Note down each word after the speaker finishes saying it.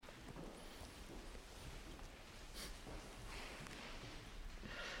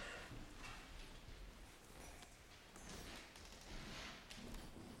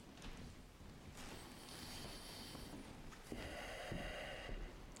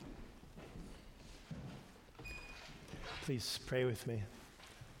Please pray with me.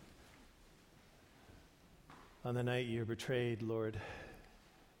 On the night you were betrayed, Lord,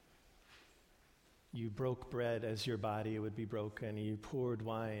 you broke bread as your body would be broken. You poured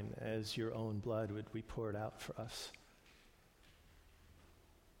wine as your own blood would be poured out for us.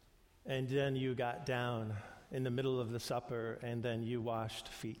 And then you got down in the middle of the supper, and then you washed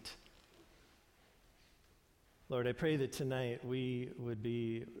feet. Lord, I pray that tonight we would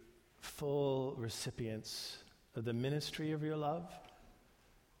be full recipients of the ministry of your love,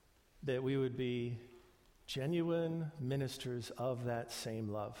 that we would be genuine ministers of that same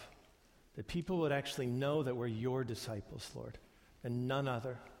love, that people would actually know that we're your disciples, Lord, and none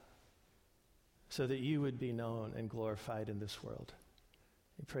other, so that you would be known and glorified in this world.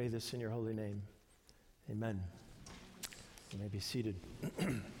 We pray this in your holy name. Amen. You may be seated.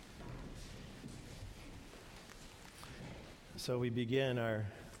 So we begin our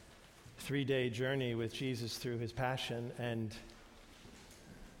 3-day journey with Jesus through his passion, and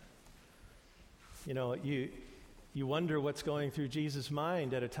you wonder what's going through Jesus'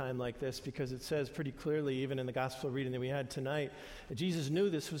 mind at a time like this, because it says pretty clearly, even in the gospel reading that we had tonight, that Jesus knew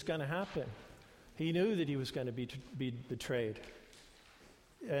this was going to happen. He knew that he was going to be betrayed.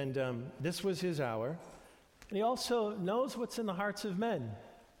 And this was his hour. And he also knows what's in the hearts of men.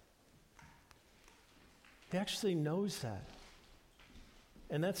 He actually knows that.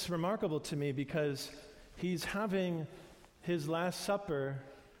 And that's remarkable to me, because he's having his Last Supper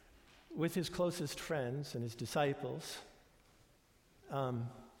with his closest friends and his disciples. And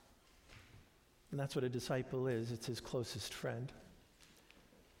that's what a disciple is. It's his closest friend.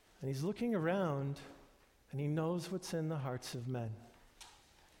 And he's looking around, and he knows what's in the hearts of men.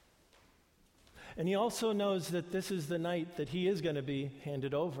 And he also knows that this is the night that he is going to be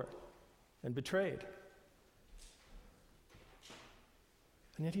handed over and betrayed.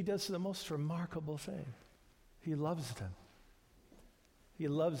 And yet he does the most remarkable thing. He loves them. He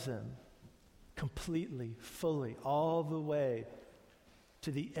loves them completely, fully, all the way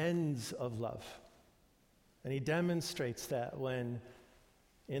to the ends of love. And he demonstrates that when,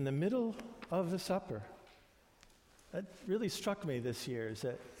 in the middle of the supper, that really struck me this year, is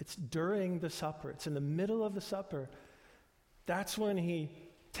that it's during the supper, it's in the middle of the supper, that's when he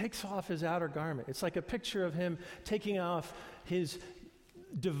takes off his outer garment. It's like a picture of him taking off his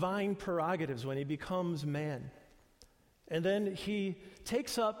divine prerogatives when he becomes man. And then he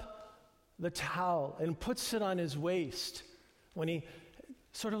takes up the towel and puts it on his waist when he,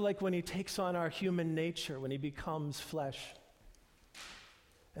 sort of like when he takes on our human nature, when he becomes flesh.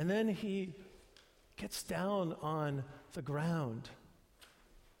 And then he gets down on the ground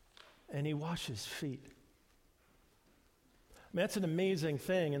and he washes feet. I mean, that's an amazing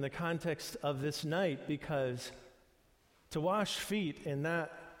thing in the context of this night, because to wash feet in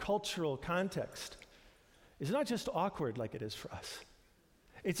that cultural context is not just awkward like it is for us.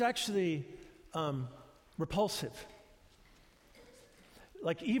 It's actually repulsive.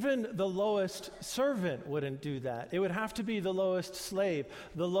 Like, even the lowest servant wouldn't do that. It would have to be the lowest slave,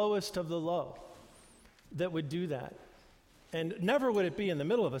 the lowest of the low, that would do that. And never would it be in the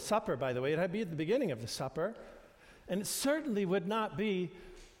middle of a supper, by the way. It had to be at the beginning of the supper. And it certainly would not be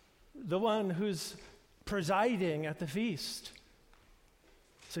the one who's presiding at the feast.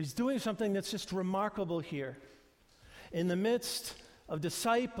 So he's doing something that's just remarkable here. In the midst of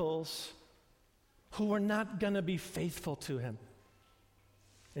disciples who were not going to be faithful to him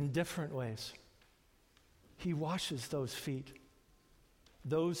in different ways, he washes those feet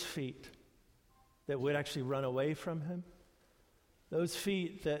that would actually run away from him, those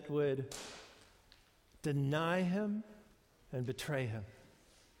feet that would deny him and betray him.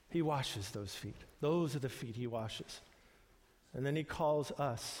 He washes those feet. Those are the feet he washes. And then he calls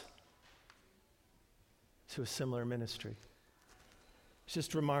us to a similar ministry. It's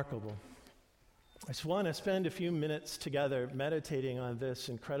just remarkable. I just want to spend a few minutes together meditating on this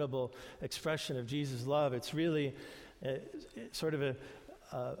incredible expression of Jesus' love. It's really sort of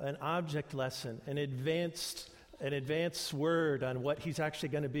an object lesson, an advanced word on what he's actually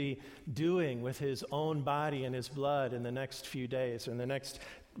going to be doing with his own body and his blood in the next few days, or in the next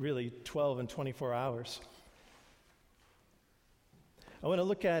really 12 and 24 hours. I want to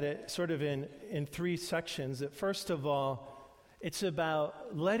look at it sort of in 3 sections. That first of all, it's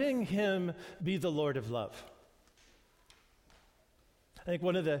about letting him be the Lord of love. I think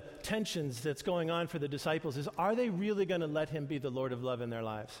one of the tensions that's going on for the disciples is, are they really going to let him be the Lord of love in their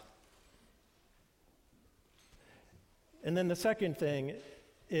lives? And then the second thing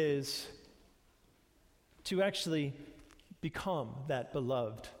is to actually become that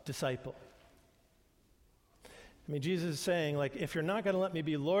beloved disciple. I mean, Jesus is saying, like, if you're not going to let me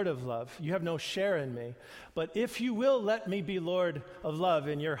be Lord of love, you have no share in me. But if you will let me be Lord of love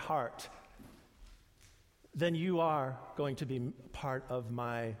in your heart, then you are going to be part of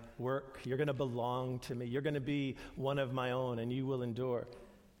my work. You're going to belong to me. You're going to be one of my own, and you will endure.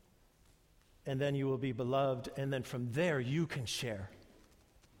 And then you will be beloved, and then from there you can share.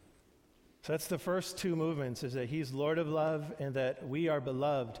 So that's the first two movements, is that he's Lord of love and that we are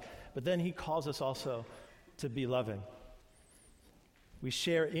beloved. But then he calls us also to be loving. We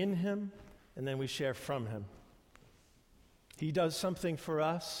share in him, and then we share from him. He does something for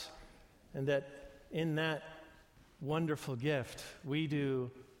us, and that in that wonderful gift, we do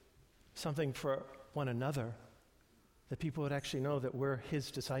something for one another, that people would actually know that we're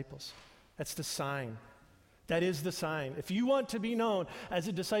his disciples. That's the sign. That is the sign. If you want to be known as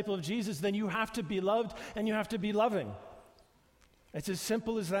a disciple of Jesus, then you have to be loved and you have to be loving. It's as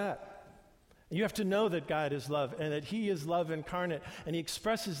simple as that. You have to know that God is love and that he is love incarnate, and he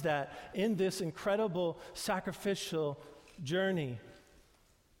expresses that in this incredible sacrificial journey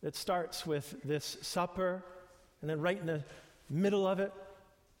that starts with this supper, and then right in the middle of it,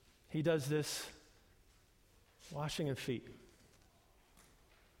 he does this washing of feet.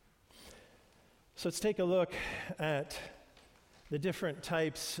 So let's take a look at the different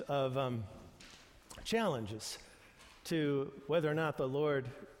types of challenges to whether or not the Lord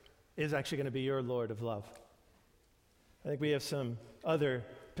is actually going to be your Lord of love. I think we have some other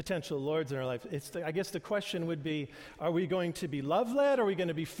potential lords in our life. I guess the question would be, are we going to be love-led, or are we going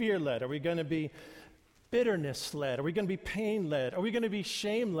to be fear-led? Are we going to be bitterness-led? Are we going to be pain-led? Are we going to be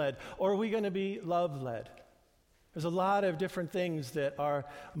shame-led? Or are we going to be love-led? There's a lot of different things that are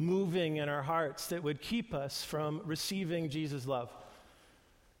moving in our hearts that would keep us from receiving Jesus' love.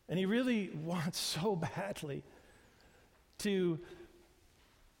 And he really wants so badly to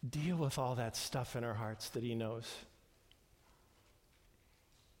deal with all that stuff in our hearts that he knows.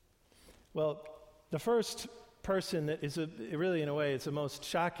 Well, the first person that is really, in a way, it's the most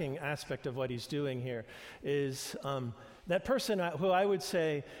shocking aspect of what he's doing here is that person who I would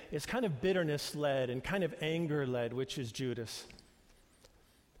say is kind of bitterness-led and kind of anger-led, which is Judas.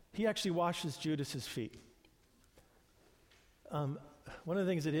 He actually washes Judas's feet. One of the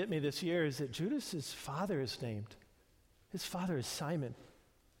things that hit me this year is that Judas's father is named. His father is Simon.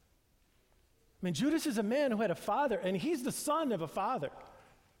 I mean, Judas is a man who had a father, and he's the son of a father.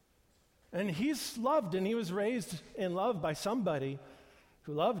 And he's loved, and he was raised in love by somebody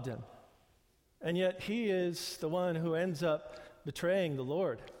who loved him. And yet he is the one who ends up betraying the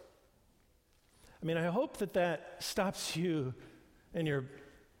Lord. I mean, I hope that that stops you in your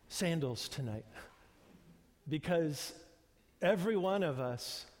sandals tonight. Because every one of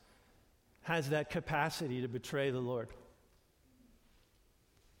us has that capacity to betray the Lord.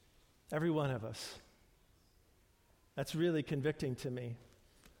 Every one of us. That's really convicting to me.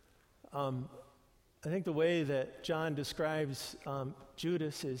 I think the way that John describes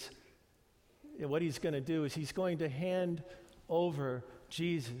Judas is, what he's going to do is he's going to hand over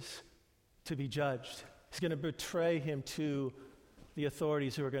Jesus to be judged. He's going to betray him to the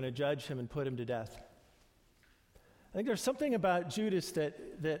authorities who are going to judge him and put him to death. I think there's something about Judas that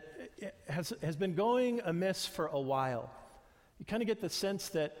has been going amiss for a while. You kind of get the sense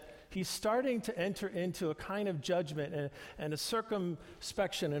that he's starting to enter into a kind of judgment and a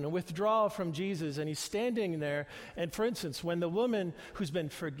circumspection and a withdrawal from Jesus, and he's standing there. And for instance, when the woman who's been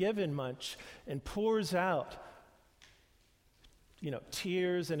forgiven much and pours out,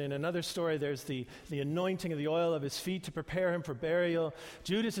 tears, and in another story, there's the anointing of the oil of his feet to prepare him for burial.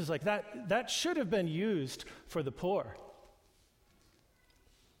 Judas is like, that should have been used for the poor.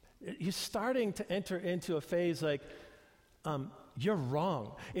 He's starting to enter into a phase like, you're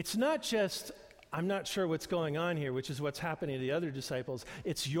wrong. It's not just, I'm not sure what's going on here, which is what's happening to the other disciples.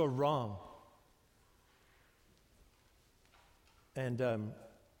 It's, you're wrong. And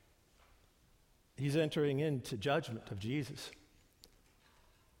he's entering into judgment of Jesus.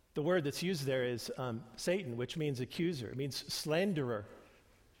 The word that's used there is Satan, which means accuser. It means slanderer.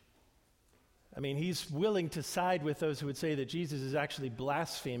 I mean, he's willing to side with those who would say that Jesus is actually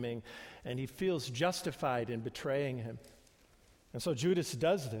blaspheming, and he feels justified in betraying him. And so Judas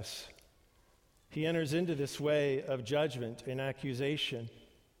does this. He enters into this way of judgment and accusation.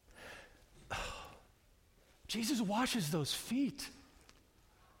 Jesus washes those feet.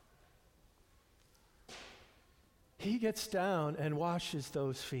 He gets down and washes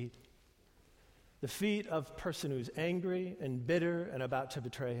those feet. The feet of a person who's angry and bitter and about to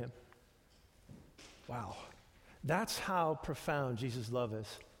betray him. Wow. That's how profound Jesus' love is.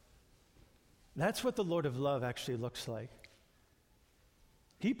 That's what the Lord of love actually looks like.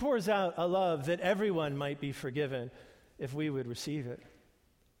 He pours out a love that everyone might be forgiven if we would receive it.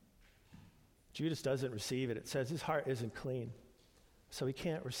 Judas doesn't receive it. It says his heart isn't clean, so he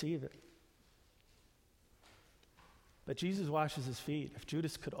can't receive it. But Jesus washes his feet. If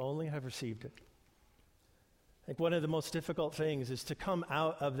Judas could only have received it. I think one of the most difficult things is to come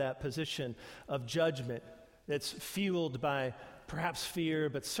out of that position of judgment that's fueled by perhaps fear,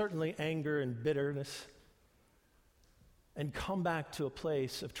 but certainly anger and bitterness, and come back to a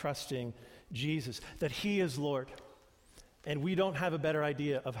place of trusting Jesus, that he is Lord, and we don't have a better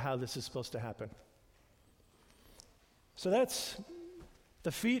idea of how this is supposed to happen. So that's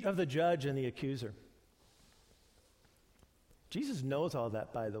the feet of the judge and the accuser. Jesus knows all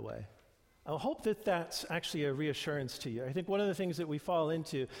that, by the way. I hope that that's actually a reassurance to you. I think one of the things that we fall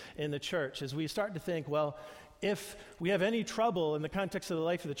into in the church is we start to think, well, if we have any trouble in the context of the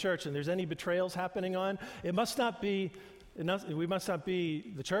life of the church and there's any betrayals happening on, we must not be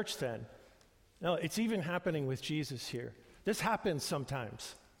the church then. No, it's even happening with Jesus here. This happens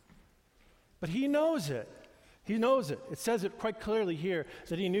sometimes. But he knows it. He knows it. It says it quite clearly here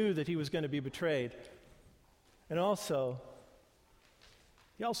that he knew that he was going to be betrayed. And also,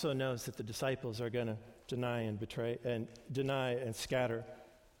 he also knows that the disciples are going to deny and scatter.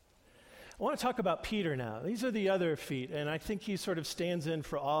 I want to talk about Peter now. These are the other feet, and I think he sort of stands in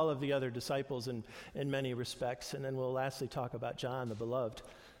for all of the other disciples in many respects. And then we'll lastly talk about John, the beloved.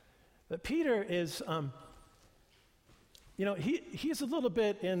 But Peter is, he's a little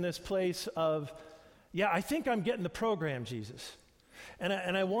bit in this place of, I think I'm getting the program, Jesus.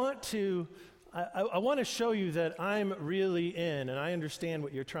 And I want to show you that I'm really in, and I understand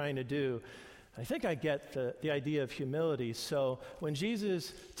what you're trying to do. I think I get the idea of humility. So when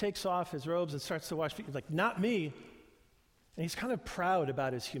Jesus takes off his robes and starts to wash feet, he's like, not me. And he's kind of proud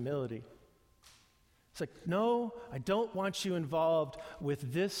about his humility. It's like, no, I don't want you involved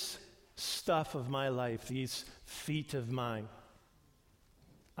with this stuff of my life, these feet of mine.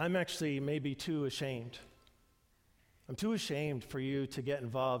 I'm actually maybe too ashamed. I'm too ashamed for you to get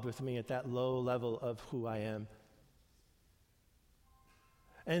involved with me at that low level of who I am.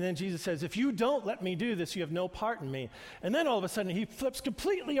 And then Jesus says, if you don't let me do this, you have no part in me. And then all of a sudden he flips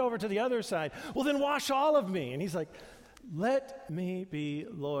completely over to the other side. Well, then wash all of me. And he's like, let me be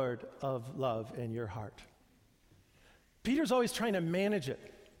Lord of love in your heart. Peter's always trying to manage it.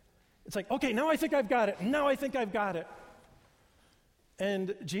 It's like, okay, now I think I've got it. Now I think I've got it.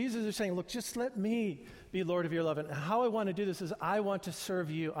 And Jesus is saying, look, just let me be Lord of your love. And how I want to do this is I want to serve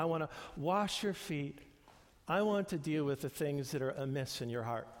you. I want to wash your feet. I want to deal with the things that are amiss in your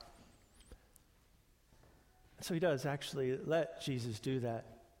heart. So he does actually let Jesus do that.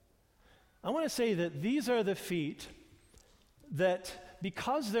 I want to say that these are the feet that,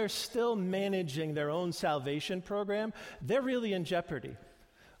 because they're still managing their own salvation program, they're really in jeopardy.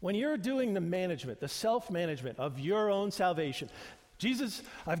 When you're doing the management, the self-management of your own salvation, Jesus,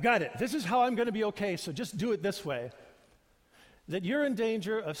 I've got it. This is how I'm going to be okay, so just do it this way. That you're in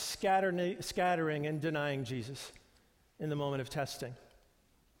danger of scattering and denying Jesus in the moment of testing.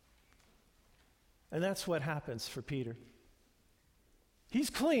 And that's what happens for Peter. He's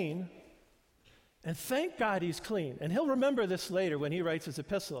clean, and thank God he's clean. And he'll remember this later when he writes his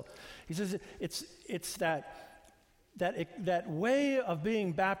epistle. He says it's that way of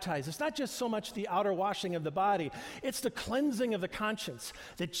being baptized. It's not just so much the outer washing of the body, it's the cleansing of the conscience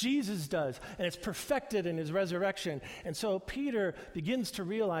that Jesus does, and it's perfected in his resurrection. And so Peter begins to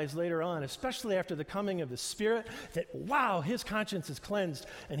realize later on, especially after the coming of the Spirit, that wow, his conscience is cleansed,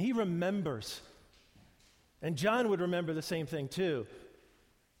 and he remembers. And John would remember the same thing too.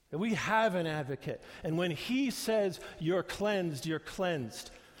 That we have an advocate, and when he says you're cleansed, you're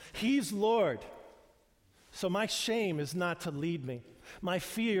cleansed. He's Lord. So my shame is not to lead me. My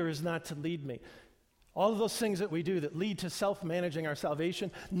fear is not to lead me. All of those things that we do that lead to self-managing our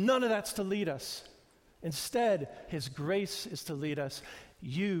salvation, none of that's to lead us. Instead, his grace is to lead us.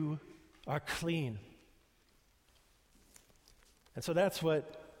 You are clean. And so that's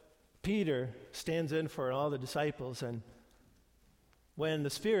what Peter stands in for, and all the disciples. And when the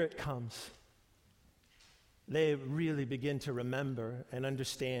Spirit comes, they really begin to remember and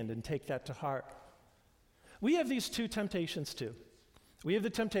understand and take that to heart. We have these two temptations too. We have the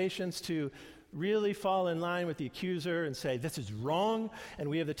temptations to really fall in line with the accuser and say, this is wrong. And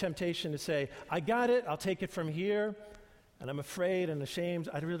we have the temptation to say, I got it, I'll take it from here. And I'm afraid and ashamed,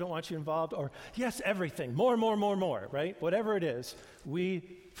 I really don't want you involved. Or, yes, everything, more, right? Whatever it is, we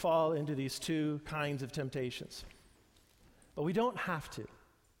fall into these two kinds of temptations. But we don't have to.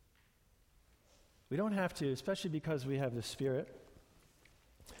 We don't have to, especially because we have the Spirit.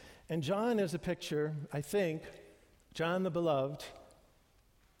 And John is a picture, I think, John the beloved,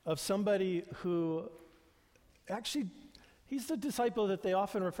 of somebody who actually, he's the disciple that they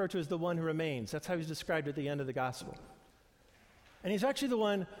often refer to as the one who remains. That's how he's described at the end of the gospel. And he's actually the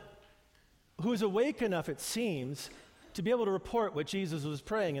one who is awake enough, it seems, to be able to report what Jesus was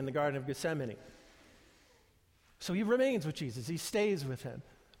praying in the Garden of Gethsemane. So he remains with Jesus. He stays with him.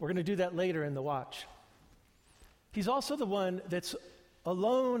 We're going to do that later in the watch. He's also the one that's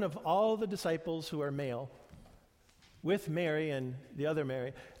alone of all the disciples who are male, with Mary and the other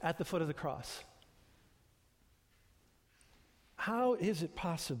Mary, at the foot of the cross. How is it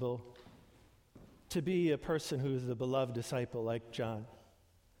possible to be a person who is the beloved disciple like John?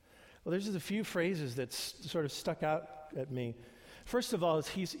 Well, there's just a few phrases that sort of stuck out at me. First of all, is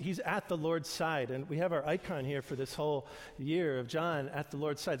he's at the Lord's side, and we have our icon here for this whole year of John at the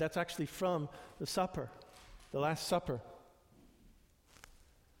Lord's side. That's actually from the supper, the Last Supper.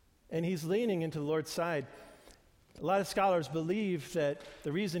 And he's leaning into the Lord's side. A lot of scholars believe that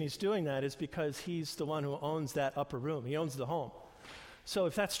the reason he's doing that is because he's the one who owns that upper room. He owns the home. So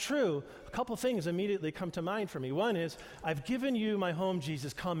if that's true, a couple things immediately come to mind for me. One is, I've given you my home,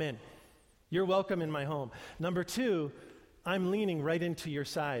 Jesus, come in. You're welcome in my home. Number two, I'm leaning right into your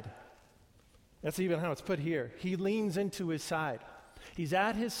side. That's even how it's put here. He leans into his side. He's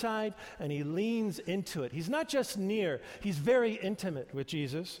at his side and he leans into it. He's not just near, he's very intimate with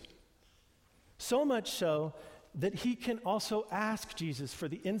Jesus. So much so that he can also ask Jesus for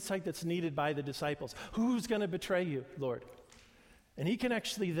the insight that's needed by the disciples. Who's going to betray you, Lord? And he can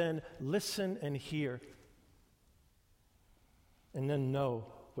actually then listen and hear and then know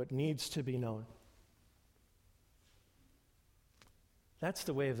what needs to be known. That's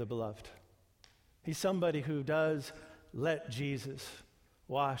the way of the beloved. He's somebody who does let Jesus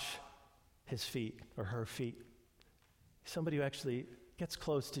wash his feet or her feet. He's somebody who actually gets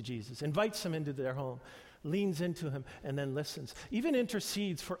close to Jesus, invites him into their home, leans into him, and then listens, even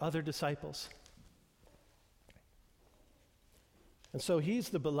intercedes for other disciples. And so he's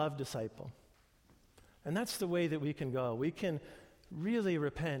the beloved disciple. And that's the way that we can go. We can really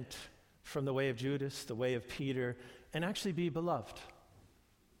repent from the way of Judas, the way of Peter, and actually be beloved.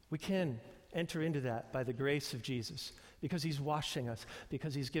 We can enter into that by the grace of Jesus because he's washing us,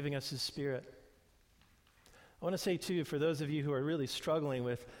 because he's giving us his Spirit. I want to say, too, for those of you who are really struggling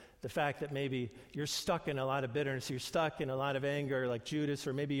with the fact that maybe you're stuck in a lot of bitterness, you're stuck in a lot of anger like Judas,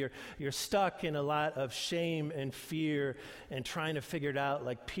 or maybe you're stuck in a lot of shame and fear and trying to figure it out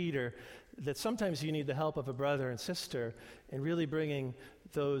like Peter, that sometimes you need the help of a brother and sister in really bringing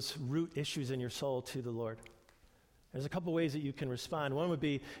those root issues in your soul to the Lord. There's a couple ways that you can respond. One would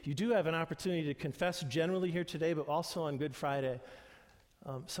be, you do have an opportunity to confess generally here today, but also on Good Friday.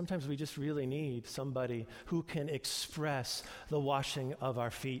 Sometimes we just really need somebody who can express the washing of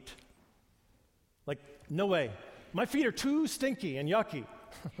our feet. Like, no way. My feet are too stinky and yucky.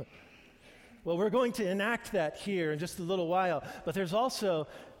 Well, we're going to enact that here in just a little while. But there's also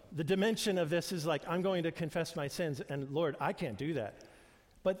the dimension of this is like, I'm going to confess my sins, and Lord, I can't do that.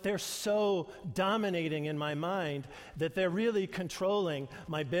 But they're so dominating in my mind that they're really controlling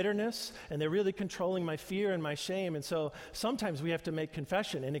my bitterness, and they're really controlling my fear and my shame. And so sometimes we have to make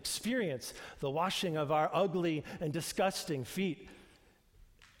confession and experience the washing of our ugly and disgusting feet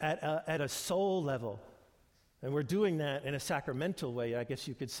at a soul level. And we're doing that in a sacramental way, I guess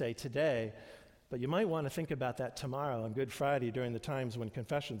you could say, today. But you might want to think about that tomorrow on Good Friday during the times when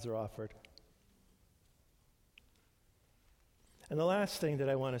confessions are offered. And the last thing that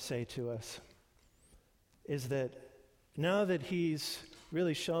I want to say to us is that now that he's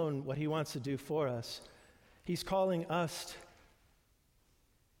really shown what he wants to do for us, he's calling us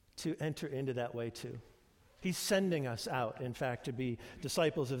to enter into that way too. He's sending us out, in fact, to be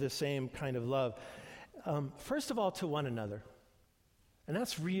disciples of this same kind of love. First of all, to one another. And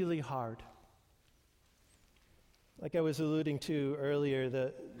that's really hard. Like I was alluding to earlier,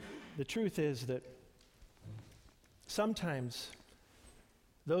 the truth is that sometimes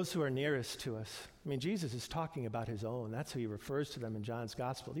those who are nearest to us, I mean, Jesus is talking about his own. That's who he refers to them in John's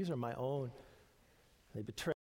gospel. These are my own. They betray